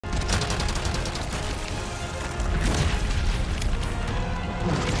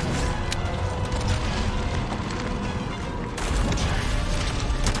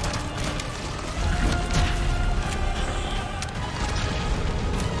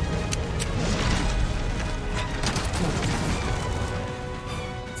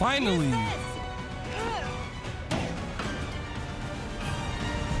Finally.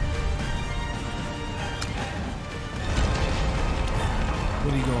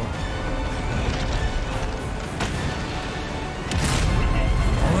 Where'd he go?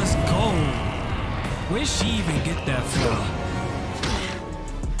 Let's go. Where'd she even get that from?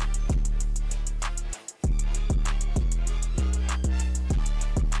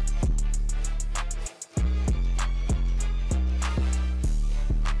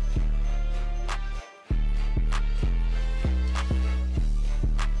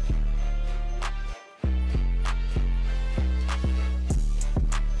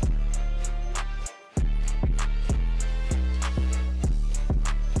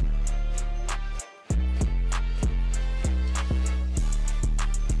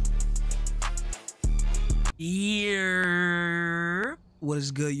 Yeah, what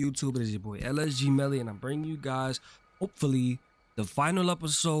is good, YouTube? It is your boy LSG Melly, and I'm bringing you guys, hopefully, the final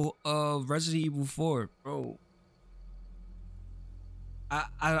episode of Resident Evil 4. Bro,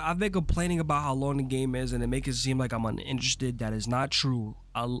 I've been complaining about how long the game is, and it makes it seem like I'm uninterested. That is not true.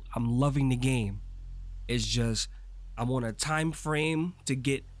 I'm loving the game. It's just I'm on a time frame to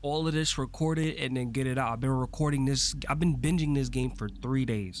get all of this recorded and then get it out. I've been binging this game for 3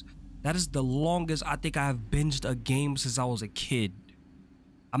 days. That is the longest I think I have binged a game since I was a kid.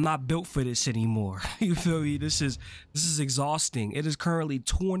 I'm not built for this anymore. You feel me? This is exhausting. It is currently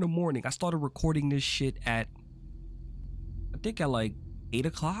 2 in the morning. I started recording this shit at, I think at like 8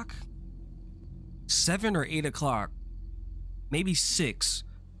 o'clock? 7 or 8 o'clock. Maybe 6.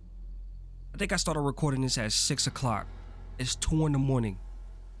 I think I started recording this at 6 o'clock. It's 2 in the morning.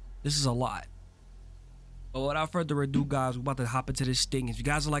 This is a lot. But without further ado, guys, we're about to hop into this thing. If you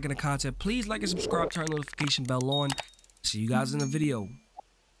guys are liking the content, please like and subscribe, turn the notification bell on. See you guys in the video.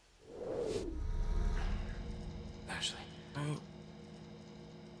 Ashley.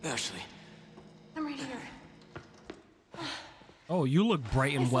 Ashley. I'm right here. Oh, you look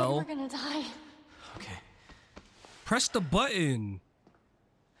bright and well. We're gonna die. Okay. Press the button.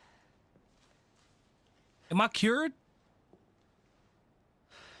 Am I cured?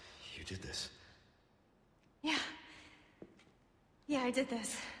 You did this. Yeah. Yeah, I did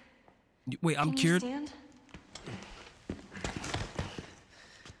this. Wait, I'm Can you cured? stand?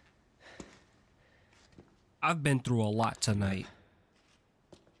 I've been through a lot tonight.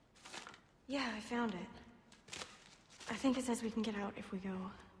 Yeah, I found it. I think it says we can get out if we go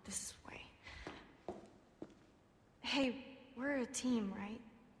this way. Hey, we're a team, right?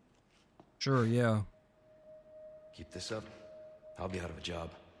 Sure, yeah. Keep this up, I'll be out of a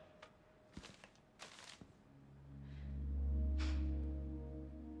job.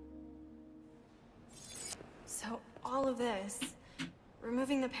 So, all of this,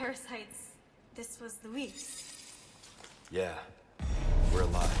 removing the parasites, this was Luis. Yeah, we're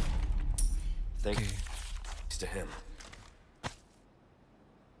alive. Thanks Okay. to him.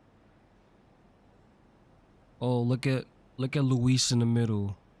 Oh, look at Luis in the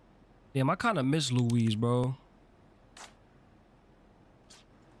middle. Damn, I kind of miss Luis, bro.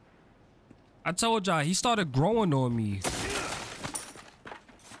 I told y'all, he started growing on me.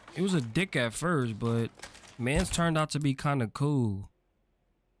 He was a dick at first, but man's turned out to be kind of cool.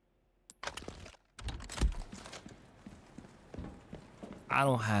 I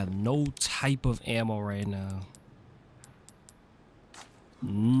don't have no type of ammo right now.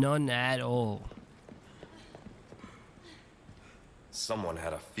 None at all. Someone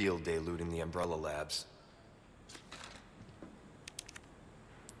had a field day looting the Umbrella Labs.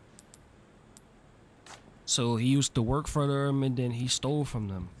 So he used to work for them and then he stole from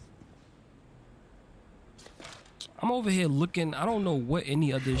them. I'm over here looking. I don't know what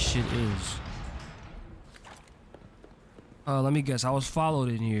any of this shit is. Let me guess. I was followed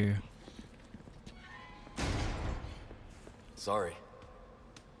in here. Sorry.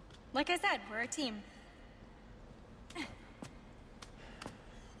 Like I said, we're a team.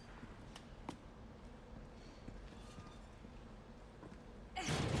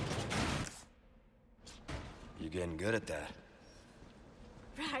 You're getting good at that.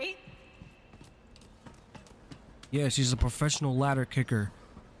 Right? Yeah, she's a professional ladder kicker.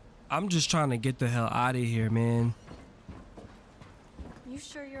 I'm just trying to get the hell out of here, man. You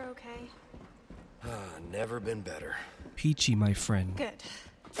sure you're okay? Never been better. Peachy, my friend. Good.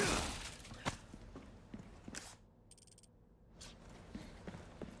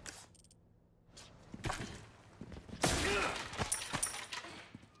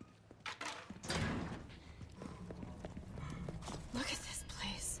 Look at this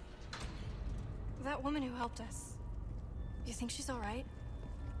place. That woman who helped us. You think she's all right?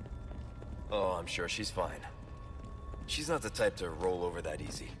 Oh, I'm sure she's fine. She's not the type to roll over that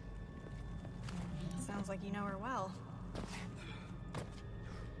easy. Sounds like you know her well.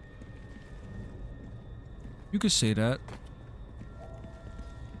 You could say that.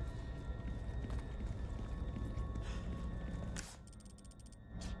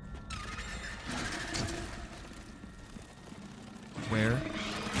 Where?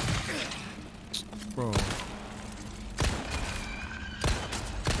 Bro.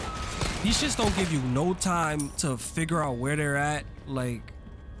 These shits don't give you no time to figure out where they're at. Like,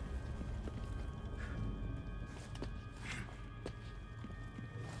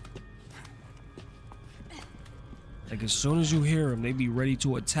 as soon as you hear them, they be ready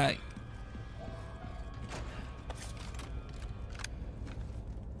to attack.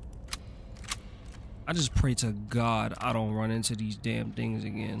 I just pray to God I don't run into these damn things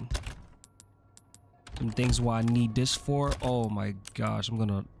again. Some things why I need this for. Oh my gosh, I'm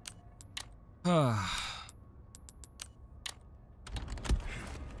gonna.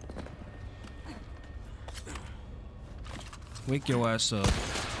 Wake your ass up.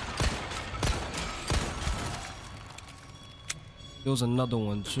 There was another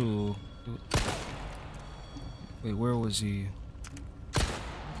one too. Wait, where was he?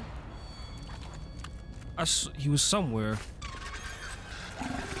 He was somewhere.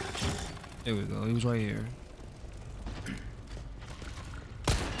 There we go. He was right here.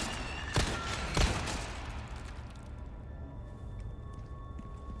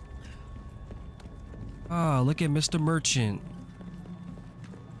 Ah, look at Mr. Merchant.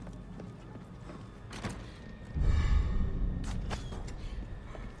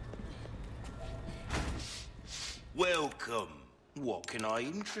 Welcome. What can I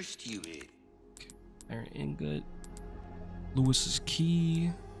interest you in? Iron ingot. Lewis's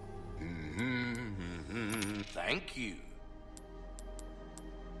key. Thank you.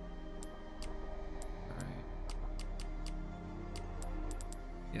 Alright.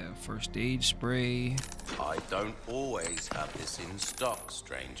 Yeah, first aid spray. I don't always have this in stock,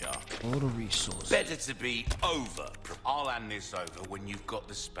 stranger. All the resources. Better to be over. I'll hand this over when you've got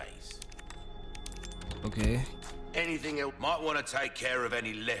the space. Okay. Anything else? Might want to take care of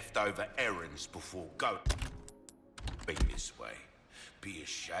any leftover errands before go. Be this way. Be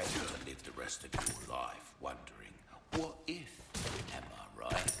ashamed to live the rest of your life wondering, what if? Am I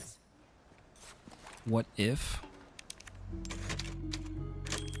right? What if?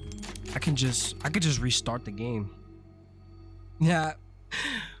 I could just restart the game. Yeah.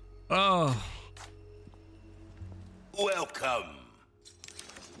 Oh. Welcome.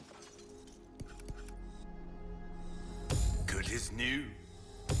 Good as new.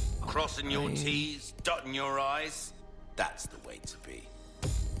 Crossing your T's, dotting your I's. That's the way to be.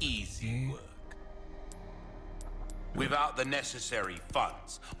 Easy work. Without the necessary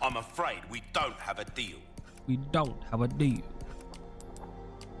funds, I'm afraid we don't have a deal. We don't have a deal.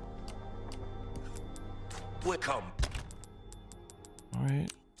 Welcome. All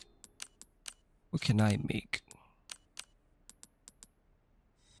right. What can I make?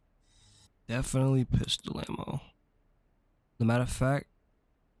 Definitely pistol ammo. As a matter of fact,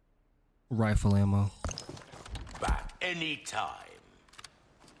 rifle ammo. Back anytime.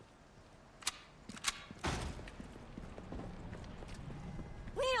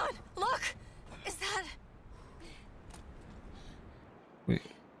 Leon, look! Is that... Wait.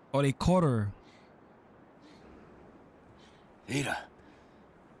 Oh, they caught her. Ada.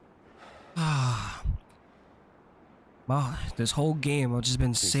 Wow, this whole game I've just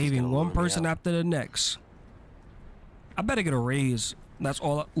been saving one person after the next. I better get a raise. That's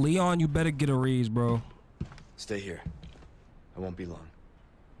all. Leon, you better get a raise, bro. Stay here. I won't be long.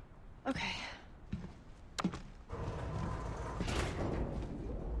 Okay.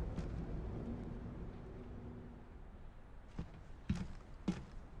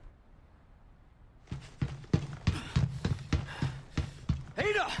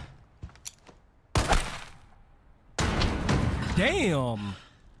 Ada! Damn.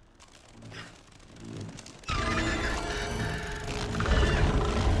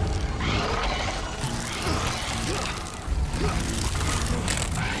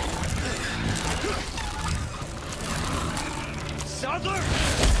 Sadler!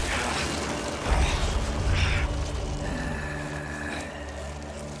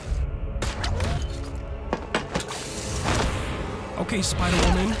 Okay,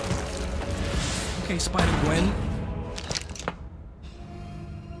 Spider-Woman. Okay, Spider-Gwen.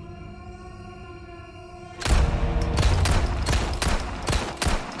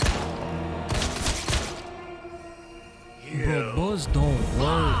 Bro, bullets don't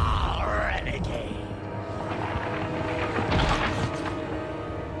work. Renegade.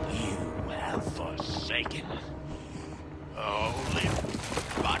 You have forsaken Holy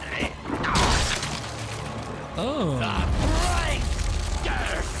body. Oh. The bright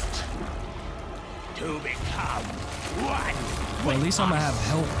thirst to become one. Well, at least I'm gonna have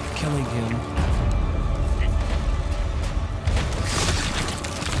help killing him.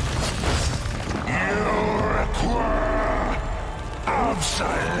 You require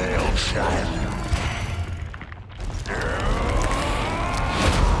absolution.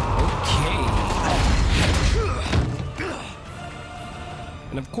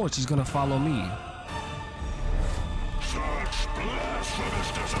 And of course, he's gonna follow me.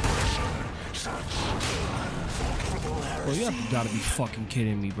 Well, you gotta be fucking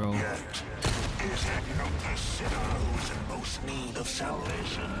kidding me, bro. Is it not the sinner who's in most need of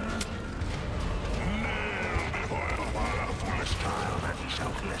salvation? Kneel before the worthless child that he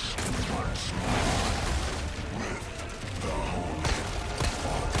shall bless you once more with the holy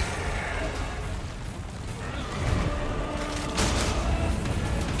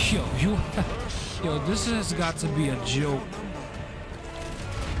Yo, this has got to be a joke.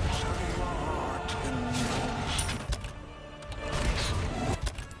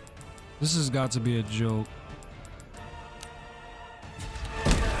 This has got to be a joke.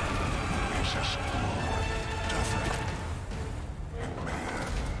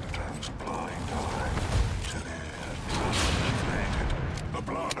 the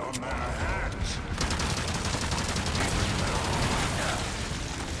blood on their hands.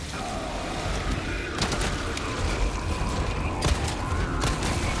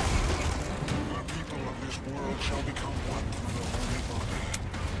 The people of this world shall become one through the holy body.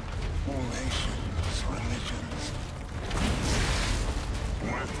 All nations, religions.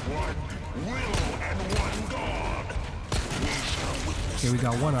 With one will and one God, we shall witness. Okay, we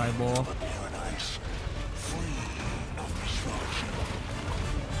got one eyeball. Paradise, free of destruction.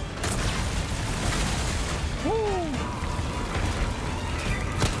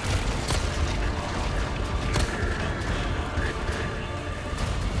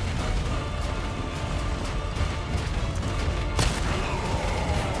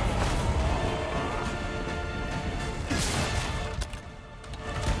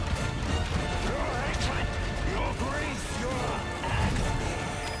 Your grief, your agony.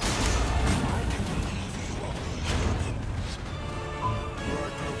 I can relieve you of these burdens.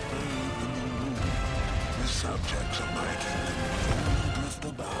 Like a babe in the womb, the subjects of my kingdom only drift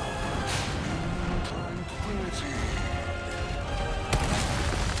about in tranquility.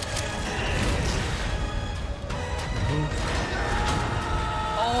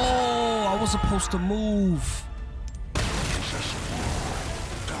 Oh, I was supposed to move. Jesus,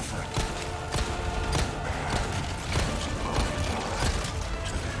 Duffert.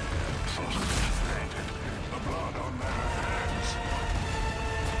 The blood on their hands.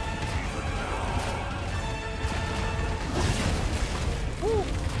 Even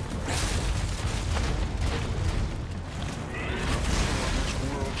this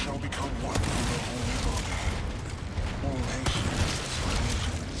world shall become one through the holy body. All nations,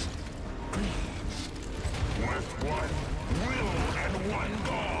 religions, creeds. With one will and one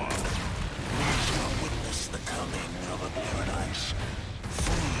God, we shall witness the coming of a paradise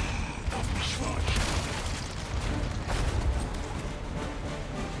free of misfortune.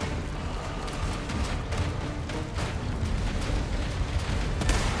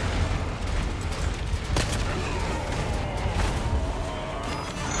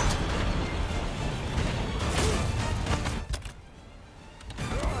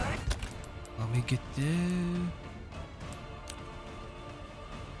 Let me get there.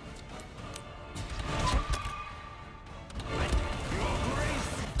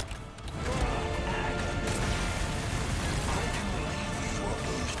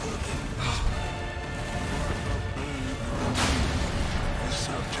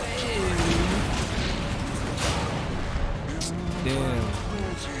 Damn.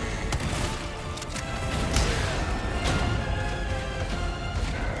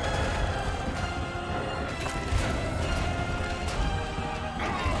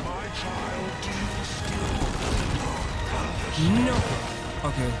 My child, do you still No.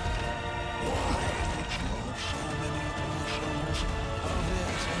 Okay. why did you have so many illusions of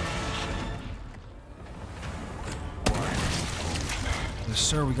their salvation? Yes,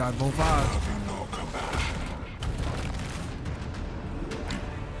 sir, we got both eyes. Have you no compassion?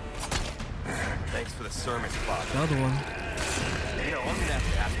 Thanks for the sermon, Father. The other one. You know, I'm gonna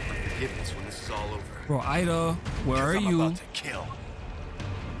have to ask for forgiveness when this is all over. Bro, Ida, where are I'm you? about to kill.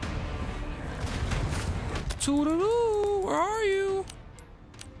 Toodaloo, where are you?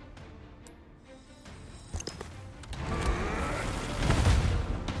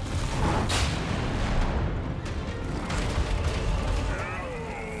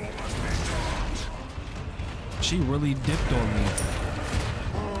 She really dipped on me.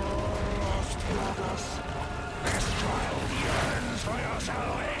 This child yearns for your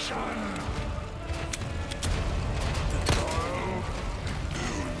salvation.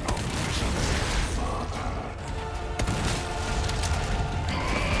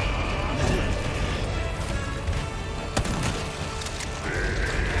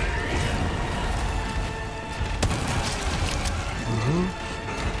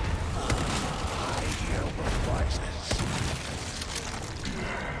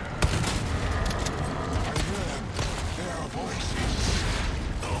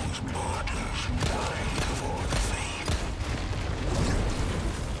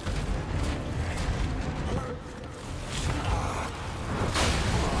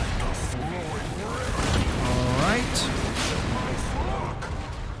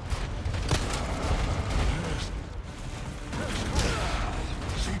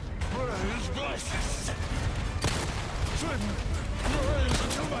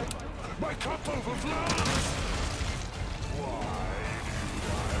 My cup overflows! Why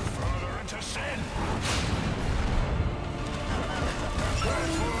dive further into sin?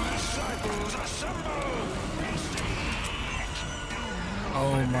 Faithful disciples assemble!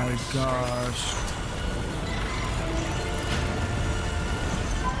 Oh my gosh.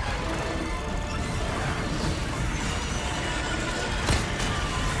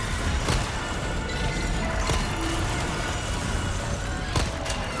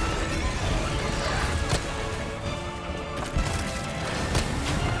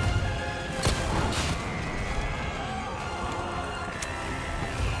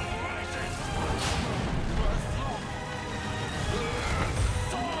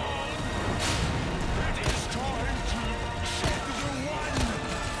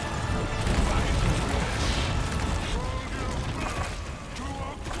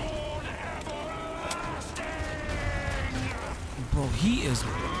 Bro, he is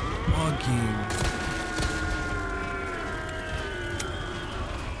bugging.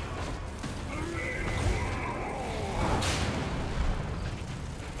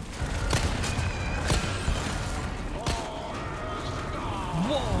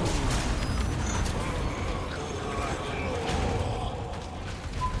 Whoa!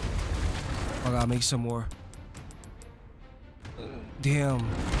 I gotta make some more. Damn.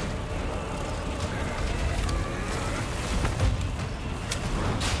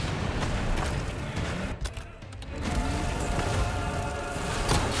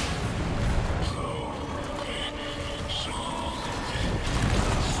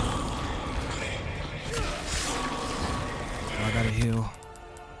 I gotta heal.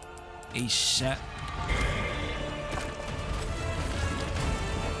 ASAP.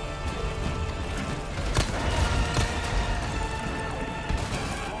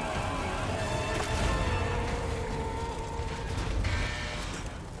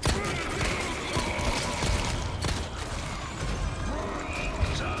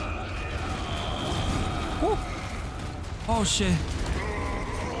 Woo. Oh shit.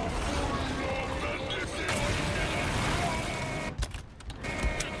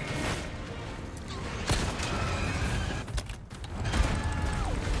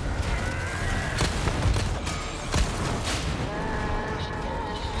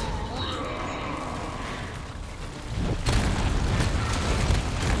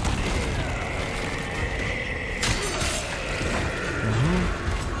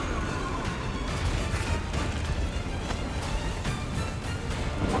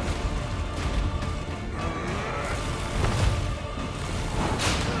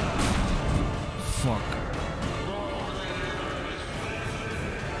 Fuck.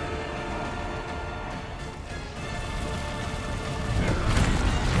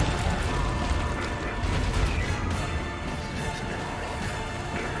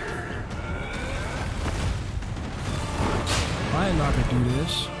 I am not gonna do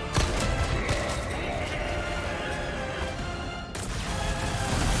this.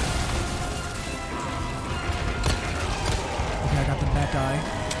 Okay, I got the back eye.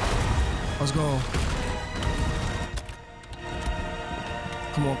 Let's go.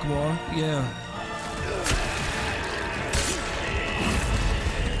 Come on, come on. Yeah.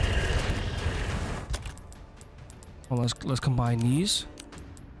 Well, let's combine these.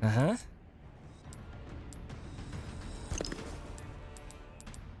 Uh-huh.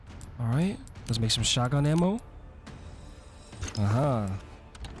 All right. Let's make some shotgun ammo. Uh-huh.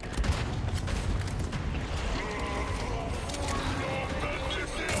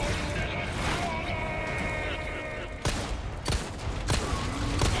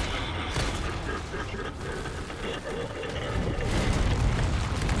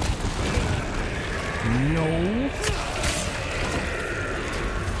 No.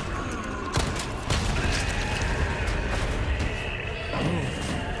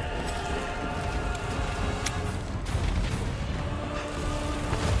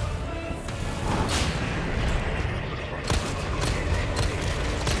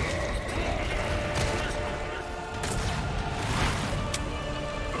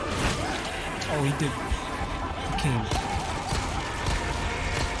 Oh, he did. He came.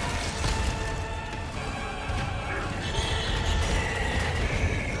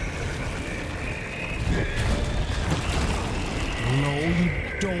 No, you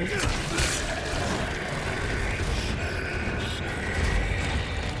don't.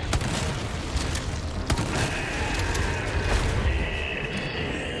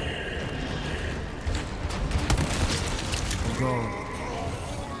 Go.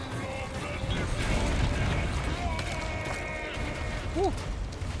 Woo.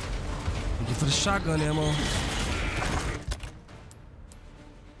 Thank you for the shotgun ammo.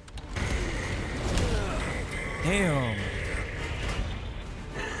 Damn.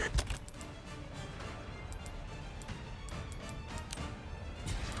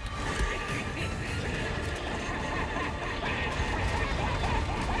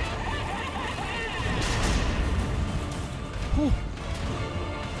 Whew.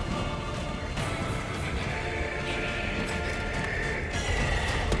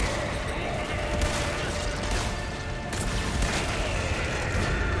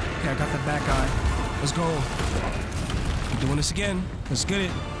 Okay, I got the back guy. Let's go. We're doing this again. Let's get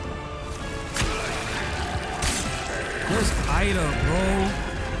it. Where's Ida, bro?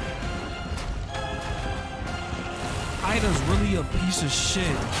 Ida's really a piece of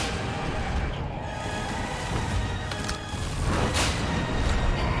shit.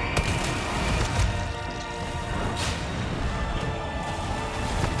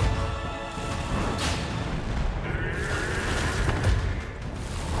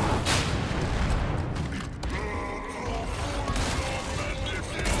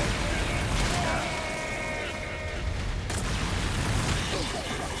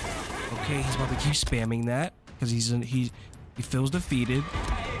 Okay, he's about to keep spamming that because he feels defeated.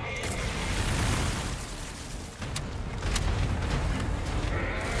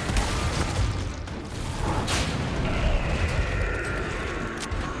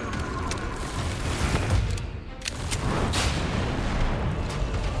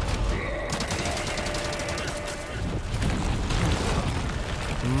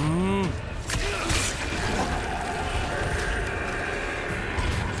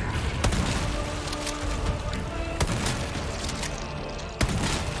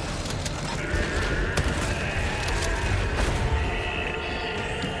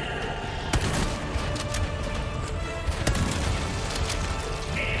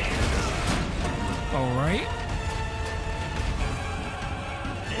 All right.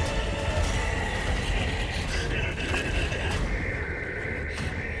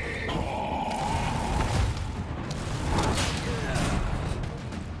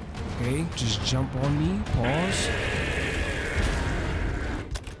 Okay, just jump on me. Pause.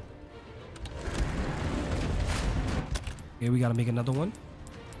 Okay, we gotta make another one.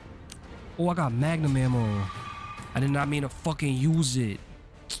 Oh, I got magnum ammo. I did not mean to fucking use it.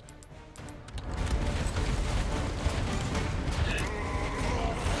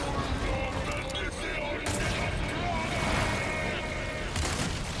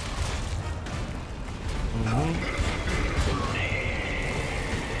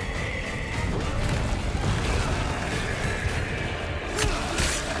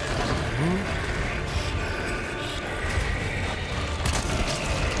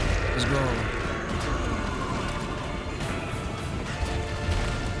 Let's go.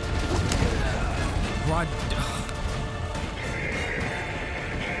 Bro,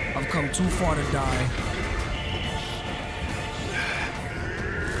 I've come too far to die.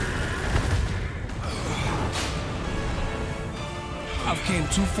 I've came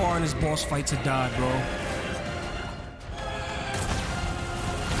too far in this boss fight to die, bro.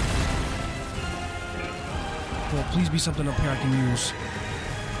 Bro, please be something up here I can use.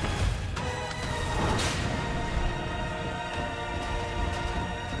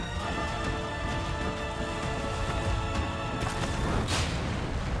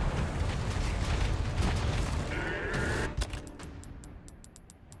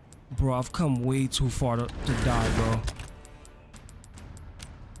 Bro, I've come way too far to die, bro.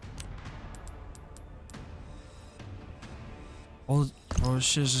 Oh, bro, this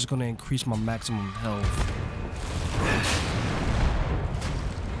shit is just gonna increase my maximum health.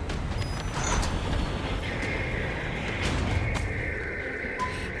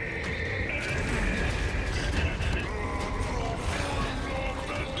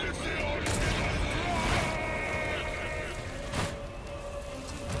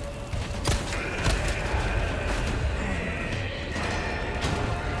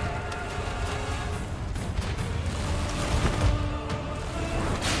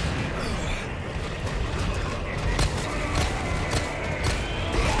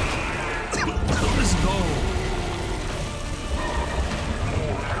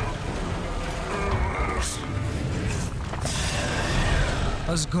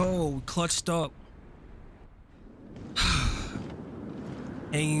 Let's go. Clutched up.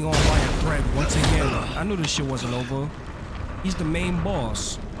 Hanging on by a thread once again. I knew this shit wasn't over. He's the main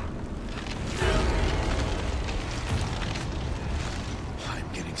boss.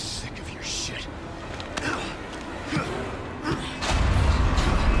 I'm getting sick of your shit.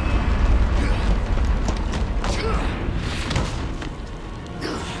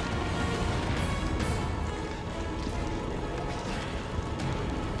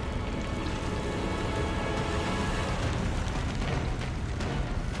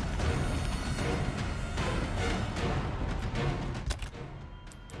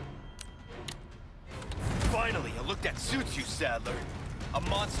 Finally, a look that suits you, Sadler. A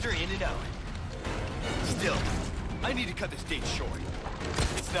monster in and out. Still, I need to cut this date short.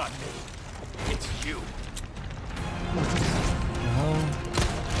 It's not me. It's you.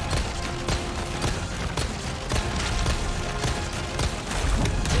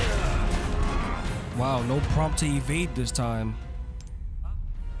 Wow, no prompt to evade this time.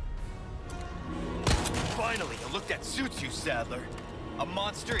 Finally, a look that suits you, Sadler. A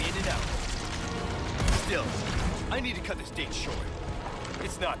monster in and out. Still, I need to cut this date short.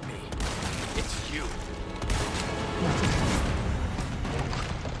 It's not me. It's you.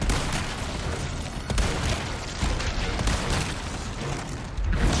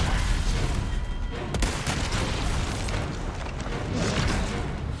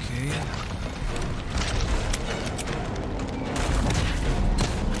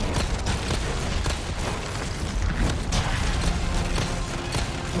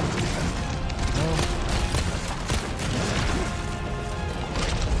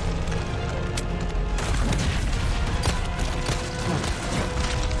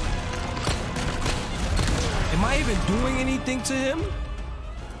 Doing anything to him?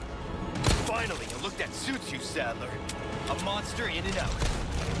 Finally, a look that suits you, Sadler. A monster in and out.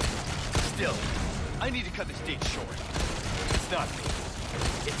 Still, I need to cut this date short. It's not me.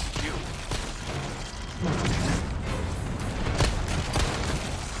 It's you.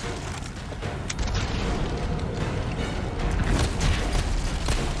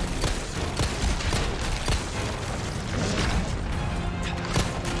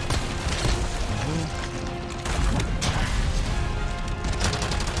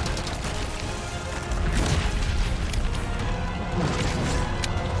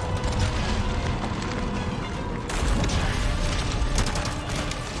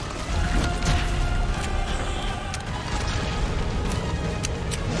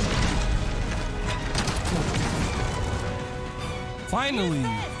 Finally.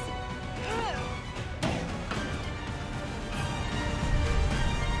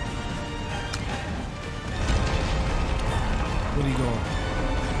 Where'd he go?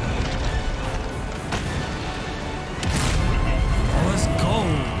 Oh, let's go.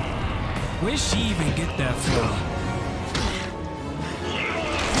 Where'd she even get that from?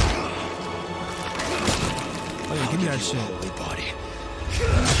 Oh yeah, give me that shit. Holy body.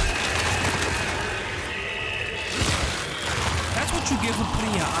 That's what you get for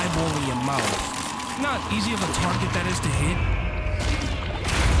putting your eyeball in your mouth. You know how easy of a target that is to hit?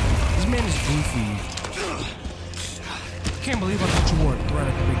 This man is goofy. Can't believe I thought you were a threat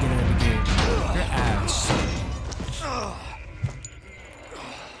at the beginning of the game. Your ass.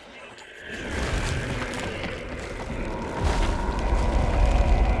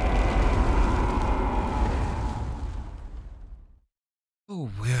 Oh,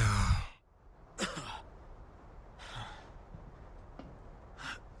 well.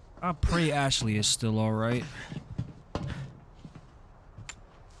 I pray Ashley is still alright.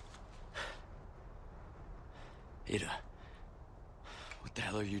 Ada, what the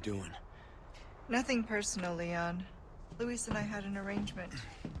hell are you doing? Nothing personal, Leon. Luis and I had an arrangement.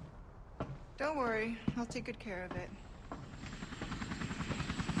 Don't worry, I'll take good care of it.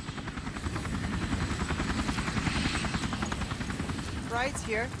 Ride's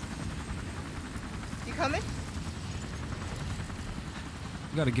here. You coming?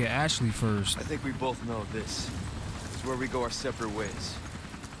 We gotta get Ashley first. I think we both know this is where we go our separate ways.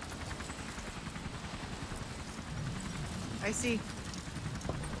 I see.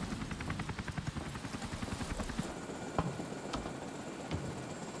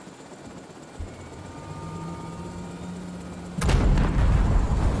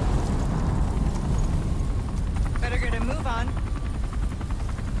 Better get a move on.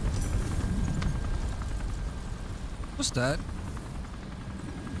 What's that?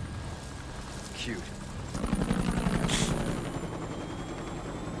 Cute.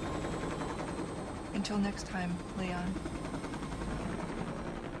 Until next time, Leon.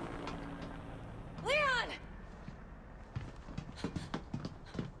 Leon!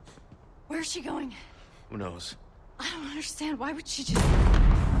 she going? Who knows? I don't understand. Why would she just...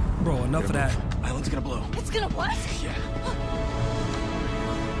 Bro, enough of that. Island's gonna blow. It's gonna what? Yeah.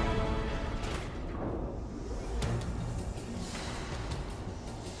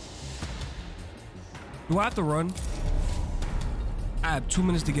 Do I have to run? I have 2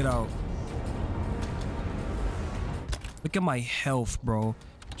 minutes to get out. Look at my health, bro.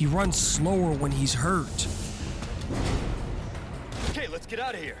 He runs slower when he's hurt. Okay, let's get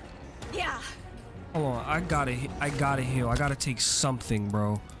out of here. Yeah. Hold on, I gotta heal. I gotta take something,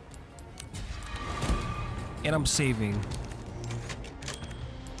 bro. And I'm saving.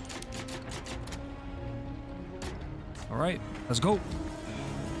 All right, let's go.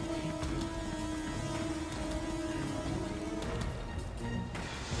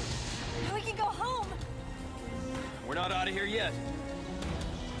 Now we can go home. We're not out of here yet.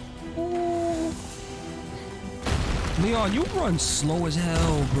 Ooh. Leon, you run slow as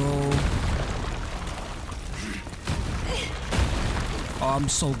hell, bro. Oh, I'm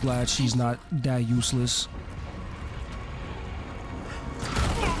so glad she's not that useless.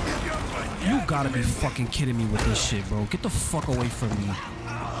 You gotta be fucking kidding me with this shit, bro. Get the fuck away from me. They're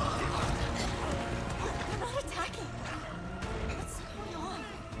not attacking. What's going on?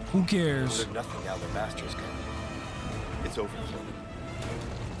 Who cares? They're nothing now their master's gone. It's overflowing.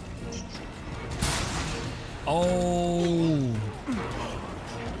 Oh.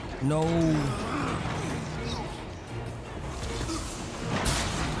 No.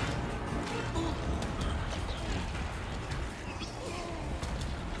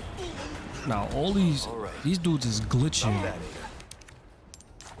 Now all these dudes is glitching.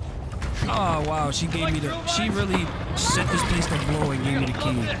 Oh wow, she gave me the she really set this place to blow and gave me the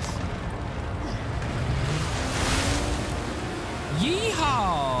key.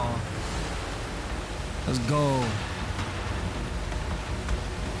 Yeehaw! Let's go.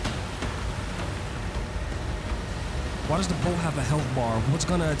 Why does the boat have a health bar? What's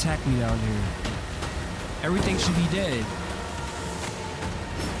gonna attack me down here? Everything should be dead.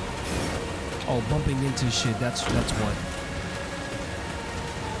 Oh, bumping into shit, that's what.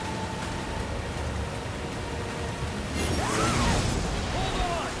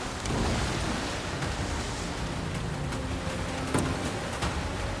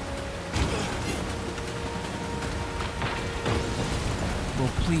 Bro,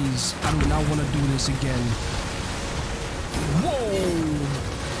 please, I do not want to do this again. Whoa!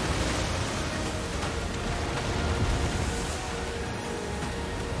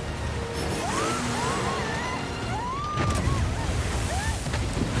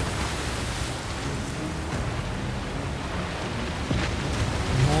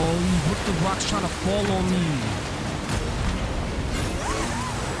 The rock's trying to fall on me.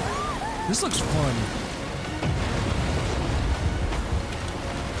 This looks fun.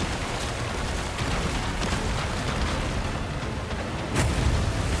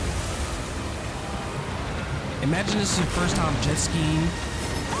 Imagine this is your first time jet skiing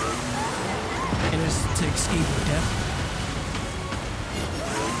and it's to escape death.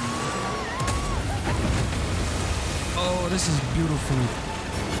 Oh, this is beautiful.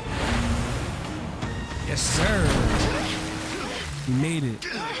 Yes, sir. We made it.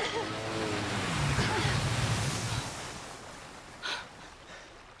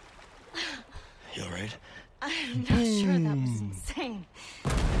 You alright? I'm not sure that was insane.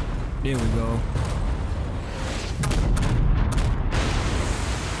 There we go.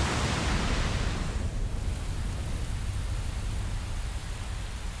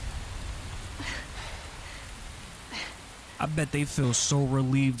 I bet they feel so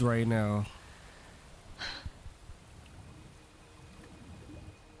relieved right now.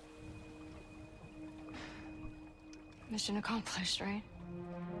 Mission accomplished, right?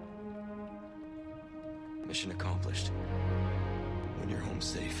 Mission accomplished. When you're home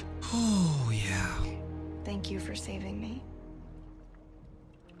safe. Oh, yeah. Thank you for saving me.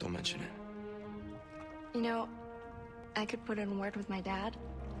 Don't mention it. You know, I could put in a word with my dad.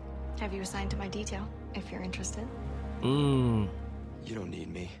 Have you assigned to my detail, if you're interested. Mmm. You don't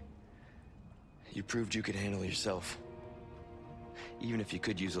need me. You proved you could handle yourself. Even if you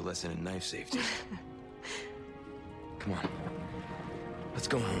could use a lesson in knife safety. Come on. Let's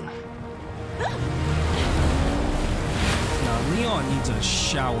go home. Nah, Leon needs a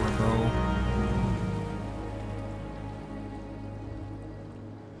shower, bro.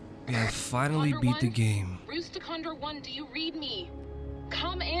 We have finally beat the game. Roost to Condor 1, do you read me?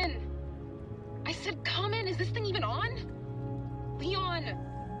 Come in. I said come in. Is this thing even on? Leon.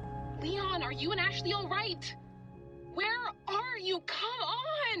 Leon, are you and Ashley all right? Where are you? Come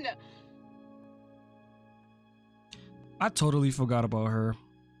on. I totally forgot about her.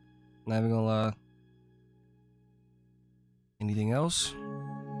 Not even gonna lie. Anything else?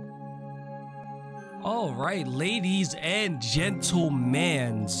 All right, ladies and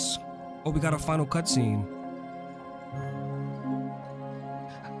gentlemen. Oh, we got a final cutscene.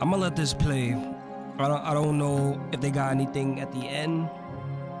 I'm gonna let this play. I don't know if they got anything at the end.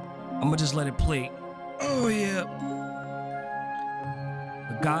 I'm gonna just let it play. Oh yeah.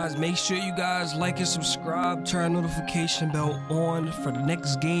 But guys, make sure you guys like and subscribe. Turn notification bell on for the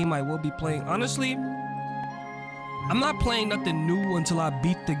next game I will be playing. Honestly, I'm not playing nothing new until I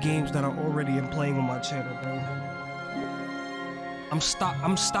beat the games that I already am playing on my channel, bro.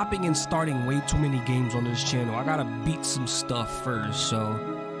 I'm stopping and starting way too many games on this channel. I gotta beat some stuff first, so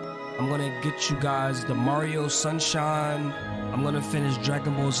I'm gonna get you guys the Mario Sunshine. I'm gonna finish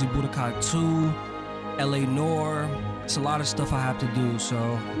Dragon Ball Z Budokai 2, LA Noire. It's a lot of stuff I have to do,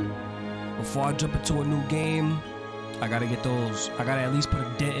 so before I jump into a new game, I gotta get those. I gotta at least put a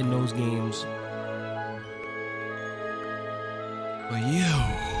dent in those games. But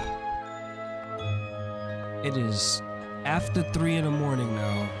it is after 3 in the morning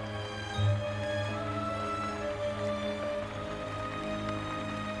now.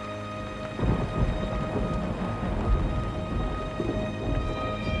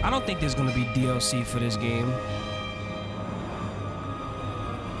 I don't think there's gonna be DLC for this game.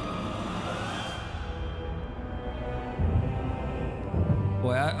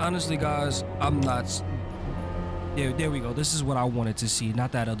 Boy, honestly, guys, I'm not. There we go. This is what I wanted to see,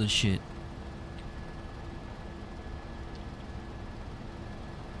 not that other shit.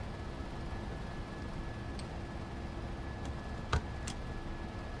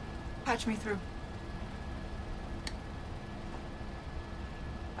 Patch me through.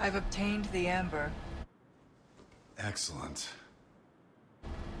 I've obtained the amber. Excellent.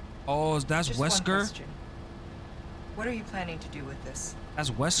 Oh, that's Just one Wesker? question. What are you planning to do with this? That's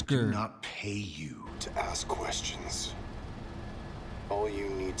Do Wesker. not pay you to ask questions. All you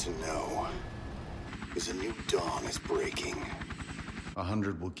need to know is a new dawn is breaking.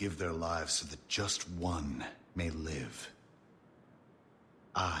 100 will give their lives so that just one may live.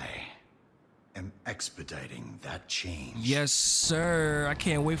 I am expediting that change. Yes, sir. I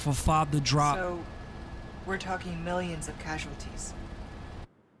can't wait for 5 to drop. So, we're talking millions of casualties.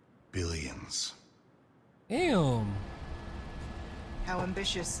 Billions. Damn. How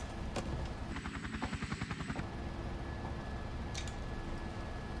ambitious.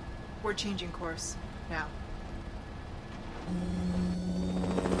 We're changing course now.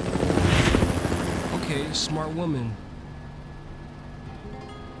 Okay, smart woman.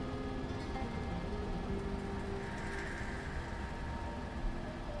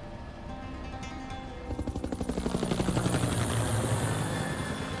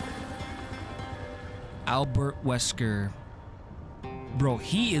 Albert Wesker. Bro,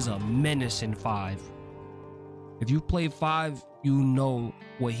 he is a menace in 5. If you play 5, you know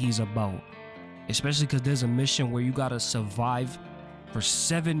what he's about. Especially because there's a mission where you gotta survive for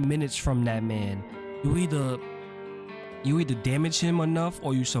 7 minutes from that man. You either damage him enough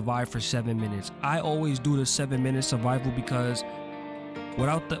or you survive for 7 minutes. I always do the 7-minute survival because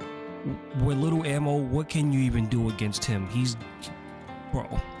with little ammo, what can you even do against him? Bro.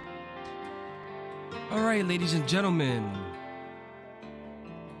 All right, ladies and gentlemen,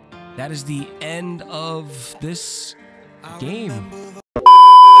 that is the end of this game.